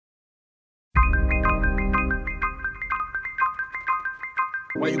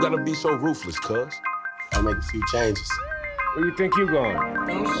Why you gotta be so ruthless, cuz? I'll make a few changes. Where you think you going?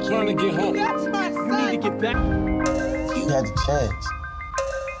 I'm just trying to get home. That's my son. You need to get back. You had to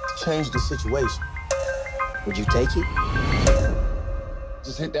change the situation. Would you take it?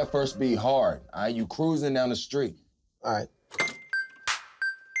 Just hit that first beat hard, all right? You cruising down the street. All right.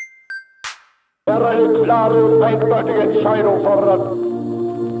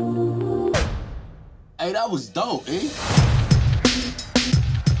 Hey, that was dope, eh?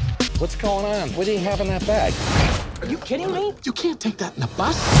 What's going on? What do you have in that bag? Are you kidding me? You can't take that in the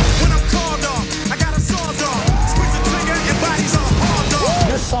bus. When I'm called off, I got a sawed off. Squeeze the trigger, your body's all hard off.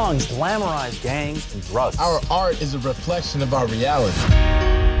 Your songs glamorize gangs and drugs. Our art is a reflection of our reality.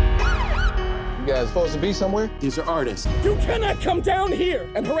 You guys supposed to be somewhere? These are artists. You cannot come down here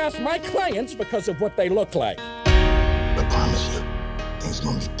and harass my clients because of what they look like. I promise you, things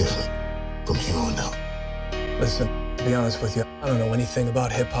gonna be different from here on out. Listen, to be honest with you, I don't know anything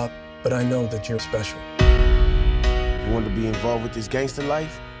about hip-hop, but I know that you're special. You want to be involved with this gangster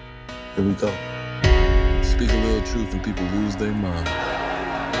life? Here we go. Speak a little truth and people lose their mind.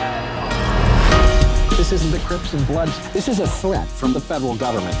 This isn't the Crips and Bloods. This is a threat from the federal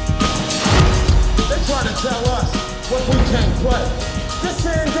government. They're trying to tell us what we can't play. This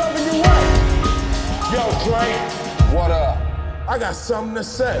man driving you what? Yo, Dre. What up? I got something to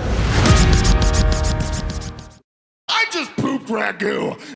say. I just pooped ragu.